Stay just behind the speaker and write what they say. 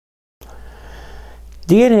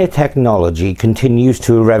DNA technology continues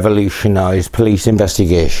to revolutionise police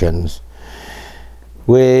investigations,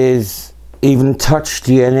 with even touch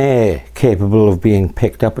DNA capable of being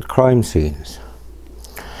picked up at crime scenes.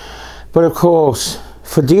 But of course,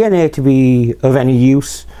 for DNA to be of any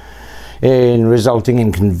use in resulting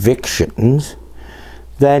in convictions,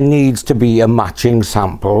 there needs to be a matching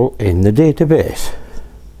sample in the database.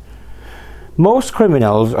 Most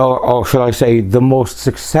criminals, or shall I say the most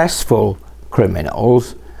successful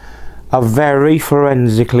criminals, are very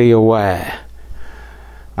forensically aware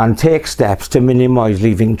and take steps to minimise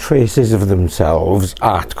leaving traces of themselves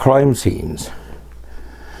at crime scenes.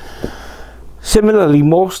 Similarly,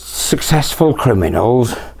 most successful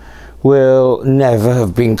criminals will never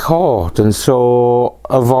have been caught and so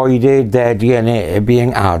avoided their DNA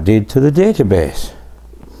being added to the database.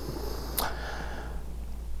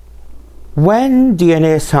 When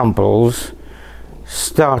DNA samples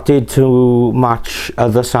started to match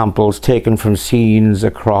other samples taken from scenes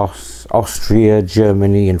across Austria,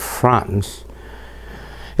 Germany and France,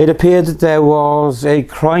 it appeared that there was a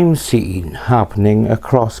crime scene happening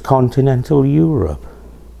across continental Europe.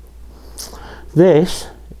 This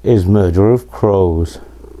is Murder of Crows.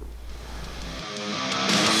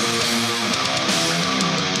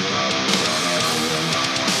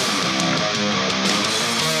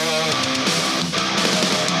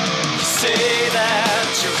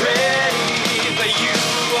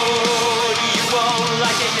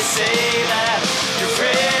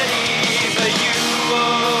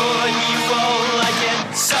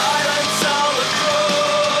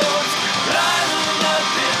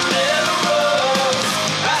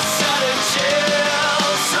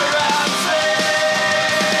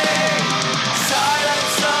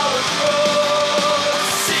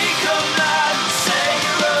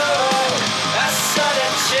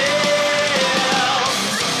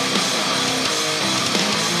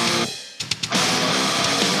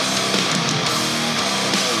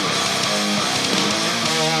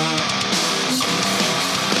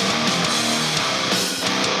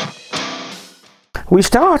 We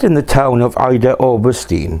start in the town of Ida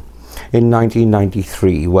Oberstein in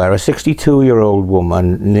 1993, where a 62-year-old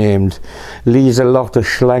woman named Lieselotte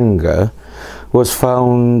Schlenger was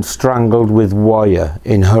found strangled with wire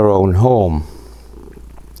in her own home.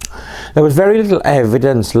 There was very little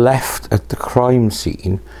evidence left at the crime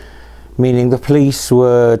scene, meaning the police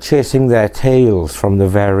were chasing their tails from the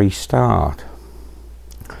very start.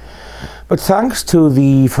 But thanks to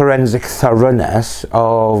the forensic thoroughness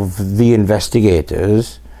of the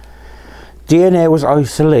investigators, DNA was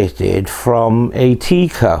isolated from a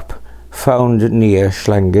teacup found near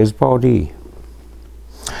Schlenger's body.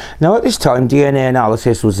 Now at this time, DNA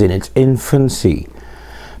analysis was in its infancy,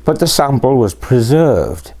 but the sample was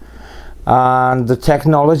preserved, and the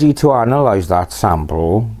technology to analyse that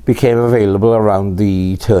sample became available around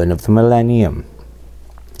the turn of the millennium.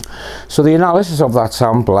 So the analysis of that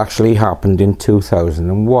sample actually happened in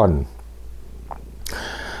 2001.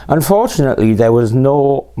 Unfortunately, there was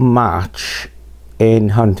no match in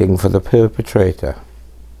hunting for the perpetrator.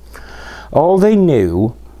 All they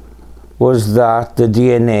knew was that the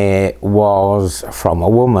DNA was from a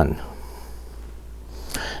woman.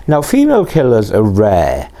 Now, female killers are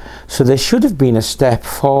rare, so there should have been a step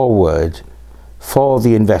forward for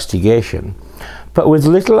the investigation, but with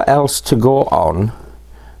little else to go on,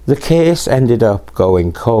 the case ended up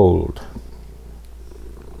going cold.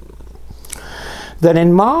 Then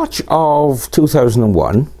in March of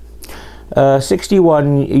 2001, a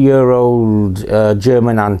 61-year-old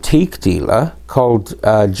German antique dealer called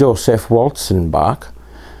Joseph Walzenbach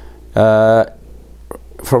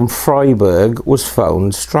from Freiburg was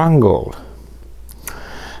found strangled.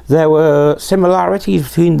 There were similarities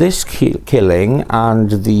between this killing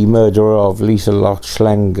and the murder of Lieselotte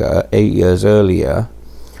Schlenger 8 years earlier,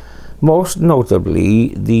 most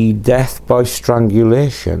notably the death by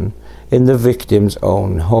strangulation in the victim's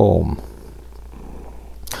own home.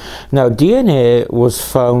 Now, DNA was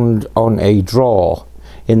found on a drawer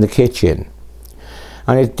in the kitchen,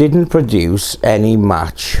 and it didn't produce any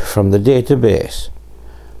match from the database,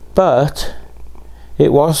 but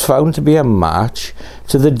it was found to be a match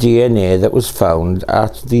to the DNA that was found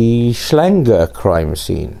at the Schlenger crime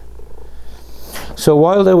scene. So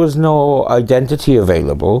while there was no identity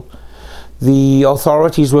available, the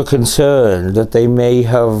authorities were concerned that they may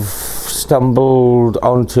have stumbled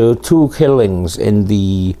onto two killings in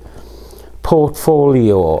the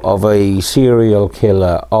portfolio of a serial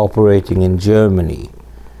killer operating in Germany,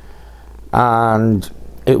 and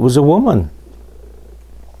it was a woman.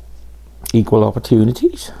 Equal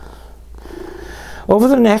opportunities. Over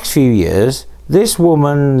the next few years, This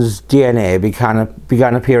woman's DNA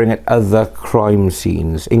began appearing at other crime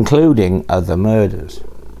scenes, including other murders.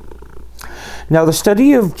 Now, the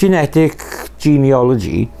study of genetic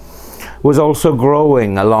genealogy was also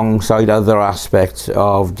growing alongside other aspects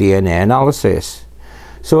of DNA analysis.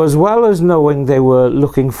 So as well as knowing they were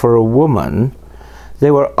looking for a woman,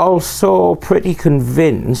 they were also pretty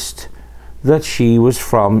convinced that she was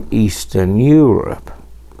from Eastern Europe.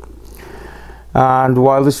 And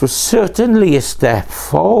while this was certainly a step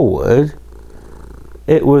forward,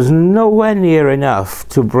 it was nowhere near enough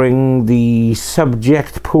to bring the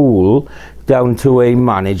subject pool down to a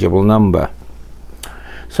manageable number.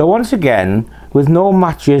 So once again, with no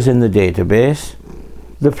matches in the database,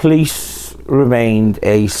 the police remained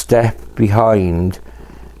a step behind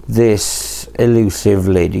this elusive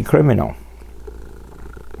lady criminal.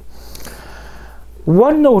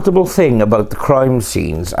 One notable thing about the crime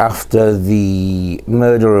scenes after the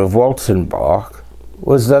murder of Walzenbach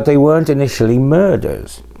was that they weren't initially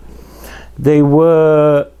murders. They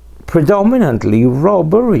were predominantly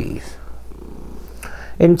robberies.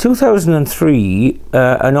 In 2003,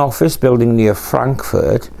 an office building near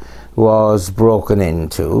Frankfurt was broken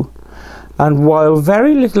into, and while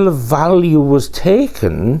very little of value was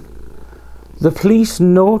taken, the police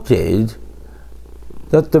noted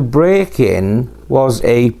that the break-in was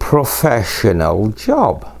a professional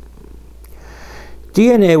job.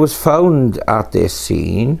 DNA was found at this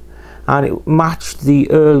scene, and it matched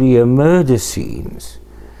the earlier murder scenes,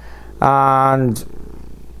 and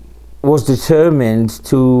was determined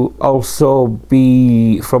to also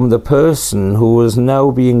be from the person who was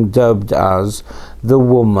now being dubbed as the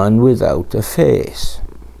woman without a face.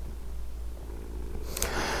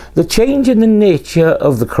 The change in the nature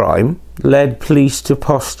of the crime led police to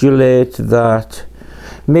postulate that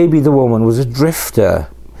maybe the woman was a drifter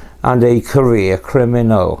and a career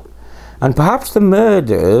criminal, and perhaps the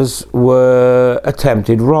murders were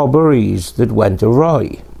attempted robberies that went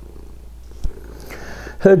awry.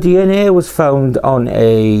 Her DNA was found on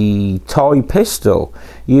a toy pistol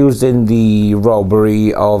used in the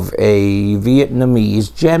robbery of a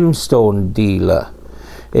Vietnamese gemstone dealer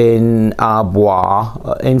in Arbois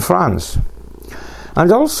in France,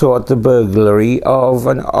 and also at the burglary of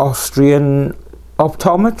an Austrian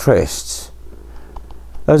optometrist,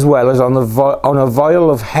 as well as on a vial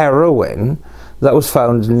of heroin that was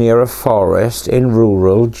found near a forest in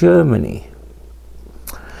rural Germany.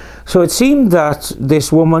 So it seemed that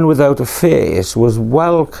this woman without a face was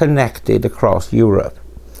well connected across Europe,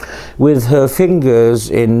 with her fingers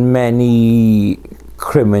in many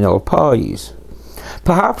criminal pies,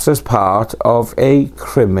 perhaps as part of a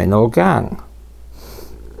criminal gang.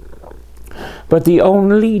 But the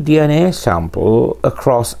only DNA sample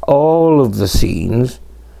across all of the scenes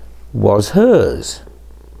was hers.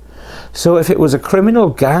 So if it was a criminal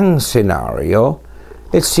gang scenario,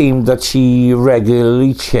 it seemed that she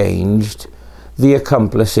regularly changed the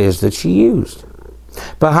accomplices that she used,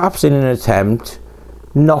 perhaps in an attempt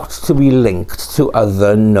not to be linked to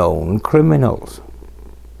other known criminals.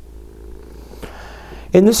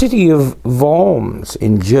 In the city of Worms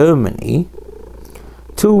in Germany,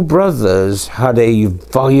 two brothers had a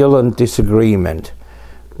violent disagreement,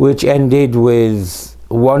 which ended with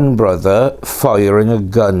one brother firing a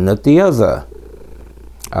gun at the other,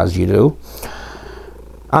 as you do.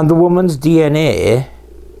 And the woman's DNA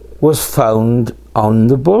was found on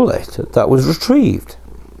the bullet that was retrieved.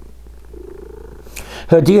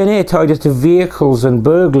 Her DNA tied her to vehicles and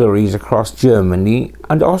burglaries across Germany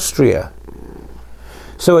and Austria.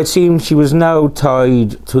 So it seems she was now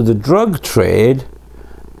tied to the drug trade,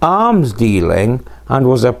 arms dealing, and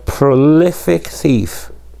was a prolific thief.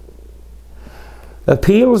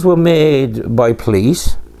 Appeals were made by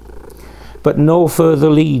police, but no further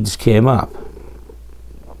leads came up.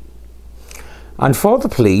 And for the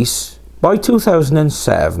police, by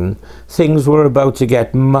 2007, things were about to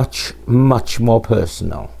get much, much more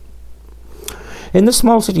personal. In the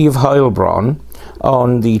small city of Heilbronn,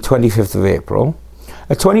 on the 25th of April,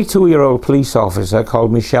 a 22-year-old police officer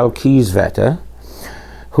called Michelle Kieswetter,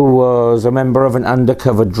 who was a member of an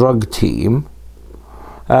undercover drug team,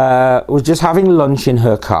 was just having lunch in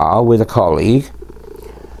her car with a colleague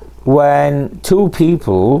when two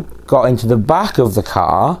people got into the back of the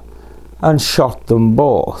car and shot them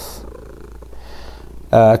both.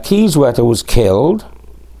 Kieswetter was killed,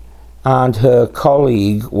 and her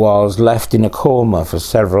colleague was left in a coma for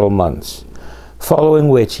several months, following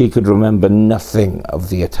which he could remember nothing of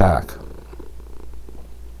the attack.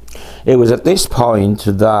 It was at this point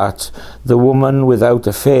that the woman without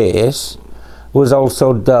a face was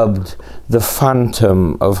also dubbed the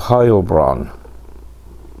Phantom of Heilbronn.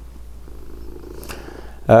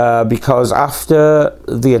 because after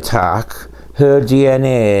the attack, her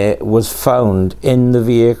DNA was found in the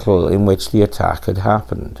vehicle in which the attack had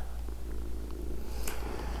happened.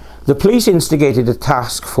 The police instigated a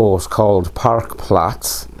task force called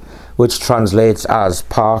Parkplatz, which translates as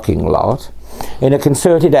parking lot, in a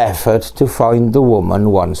concerted effort to find the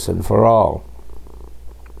woman once and for all.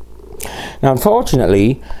 Now,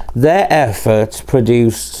 unfortunately, their efforts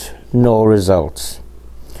produced no results,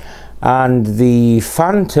 and the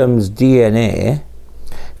phantom's DNA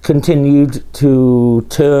continued to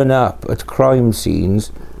turn up at crime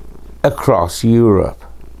scenes across Europe.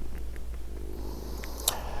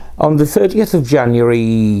 On the 30th of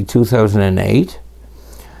January 2008,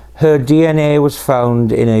 her DNA was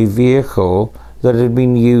found in a vehicle that had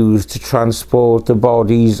been used to transport the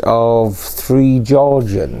bodies of 3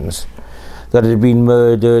 Georgians that had been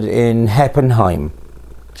murdered in Heppenheim,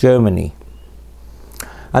 Germany.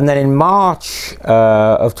 And then in March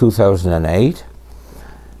of 2008,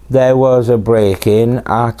 there was a break-in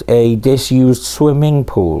at a disused swimming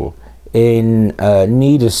pool in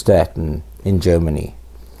Niederstetten in Germany,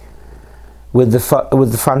 with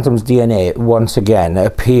the phantom's DNA once again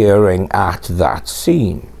appearing at that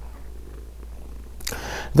scene.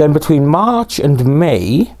 Then between March and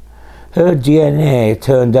May, her DNA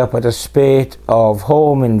turned up at a spate of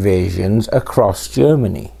home invasions across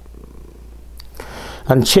Germany.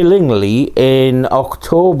 And chillingly, in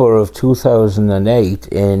October of 2008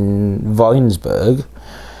 in Weinsberg,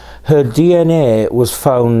 her DNA was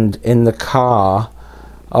found in the car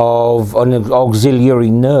of an auxiliary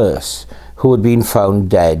nurse who had been found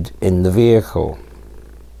dead in the vehicle.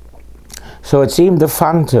 So it seemed the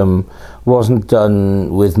phantom wasn't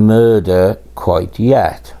done with murder quite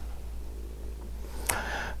yet.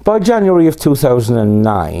 By January of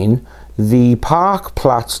 2009, the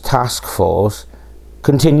Parkplatz task force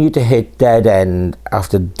continued to hit dead end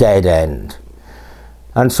after dead end.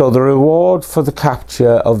 And so the reward for the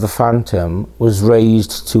capture of the phantom was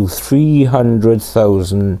raised to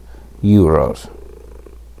 €300,000.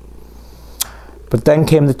 But then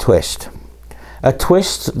came the twist. A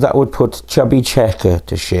twist that would put Chubby Checker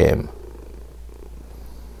to shame.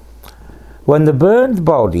 When the burned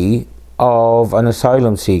body of an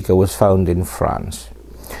asylum seeker was found in France,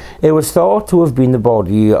 it was thought to have been the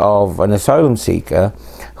body of an asylum seeker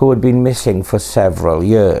who had been missing for several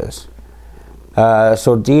years.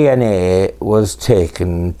 So DNA was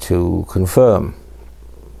taken to confirm.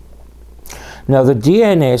 Now, the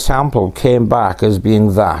DNA sample came back as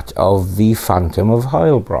being that of the Phantom of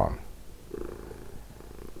Heilbronn.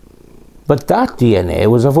 But that DNA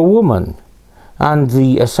was of a woman, and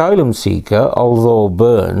the asylum seeker, although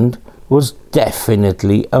burned, was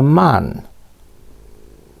definitely a man.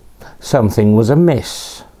 Something was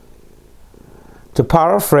amiss. To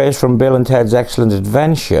paraphrase from Bill and Ted's Excellent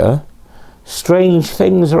Adventure, strange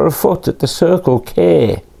things are afoot at the Circle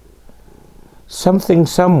K. Something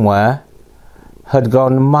somewhere had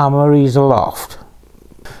gone mammaries aloft.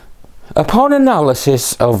 Upon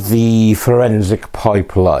analysis of the forensic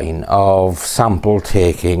pipeline of sample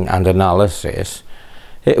taking and analysis,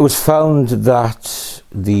 it was found that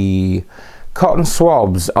the cotton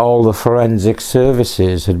swabs all the forensic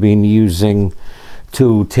services had been using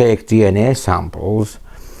to take DNA samples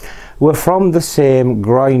were from the same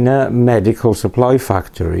Greiner medical supply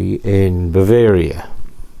factory in Bavaria.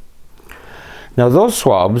 Now, those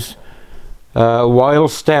swabs, while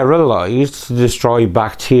sterilized to destroy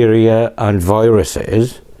bacteria and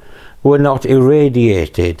viruses, were not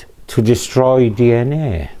irradiated to destroy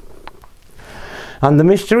DNA. And the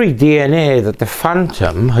mystery DNA that the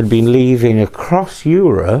Phantom had been leaving across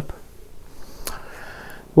Europe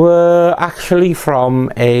were actually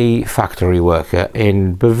from a factory worker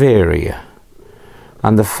in Bavaria.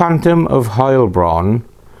 And the Phantom of Heilbronn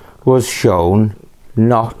was shown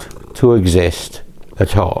not to exist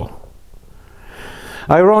at all.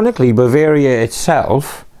 Ironically, Bavaria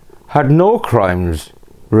itself had no crimes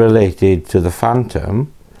related to the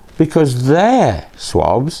Phantom because their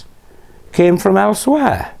swabs came from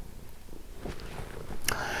elsewhere.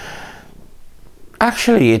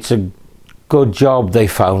 Actually, it's a good job they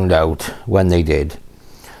found out when they did,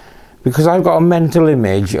 because I've got a mental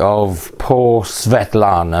image of poor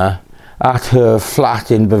Svetlana at her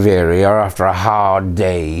flat in Bavaria after a hard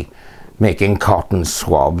day making cotton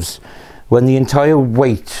swabs, when the entire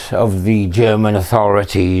weight of the German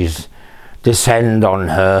authorities descend on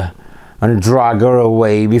her and drag her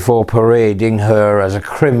away before parading her as a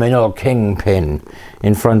criminal kingpin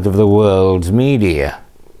in front of the world's media.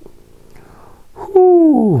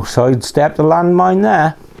 Whoo, sidestepped a landmine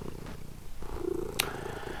there.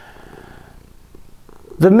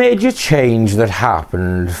 The major change that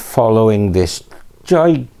happened following this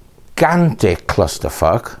gigantic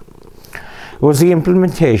clusterfuck was the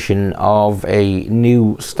implementation of a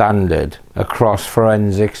new standard across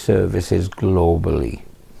forensic services globally.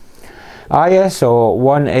 ISO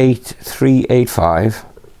 18385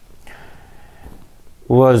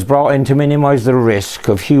 was brought in to minimize the risk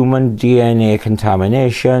of human DNA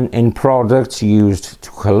contamination in products used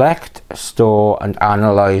to collect, store and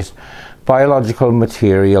analyze biological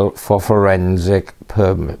material for forensic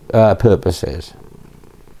purposes.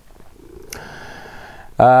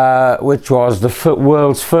 Which was the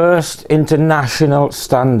world's first international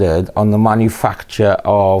standard on the manufacture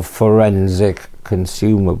of forensic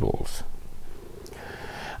consumables.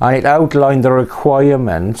 And it outlined the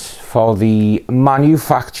requirements for the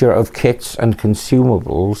manufacture of kits and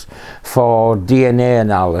consumables for DNA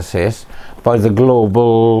analysis by the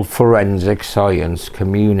global forensic science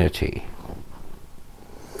community.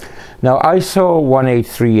 Now, ISO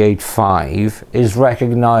 18385 is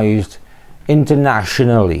recognized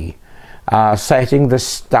internationally as setting the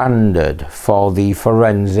standard for the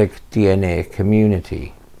forensic DNA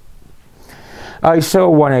community. ISO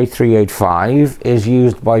 18385 is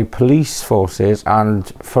used by police forces and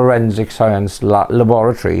forensic science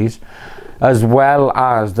laboratories, as well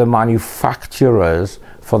as the manufacturers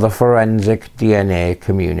for the forensic DNA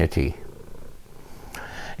community.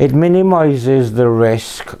 It minimizes the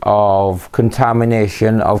risk of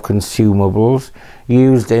contamination of consumables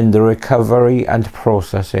used in the recovery and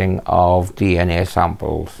processing of DNA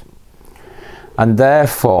samples, and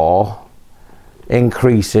therefore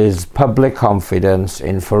increases public confidence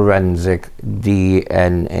in forensic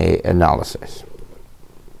DNA analysis.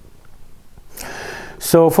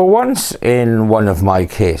 So for once in one of my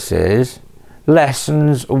cases,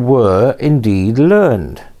 lessons were indeed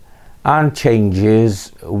learned and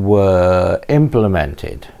changes were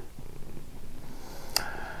implemented.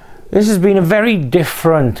 This has been a very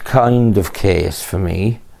different kind of case for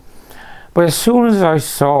me, but as soon as I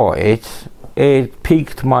saw it, it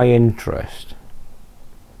piqued my interest.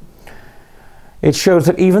 It shows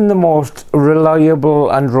that even the most reliable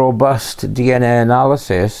and robust DNA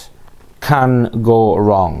analysis can go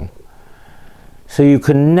wrong. So you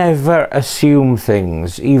can never assume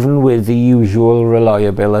things, even with the usual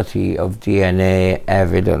reliability of DNA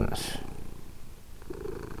evidence.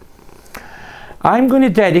 I'm going to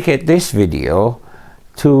dedicate this video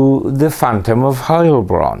to the Phantom of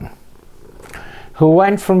Heilbronn, who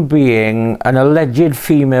went from being an alleged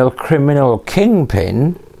female criminal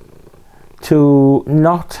kingpin to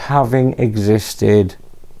not having existed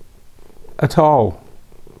at all.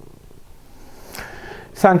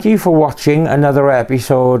 Thank you for watching another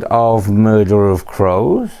episode of Murder of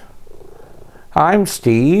Crows. I'm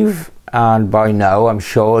Steve, and by now I'm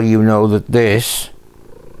sure you know that this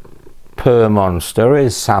monster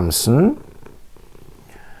is Samson,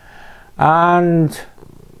 and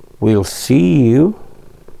we'll see you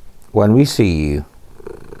when we see you.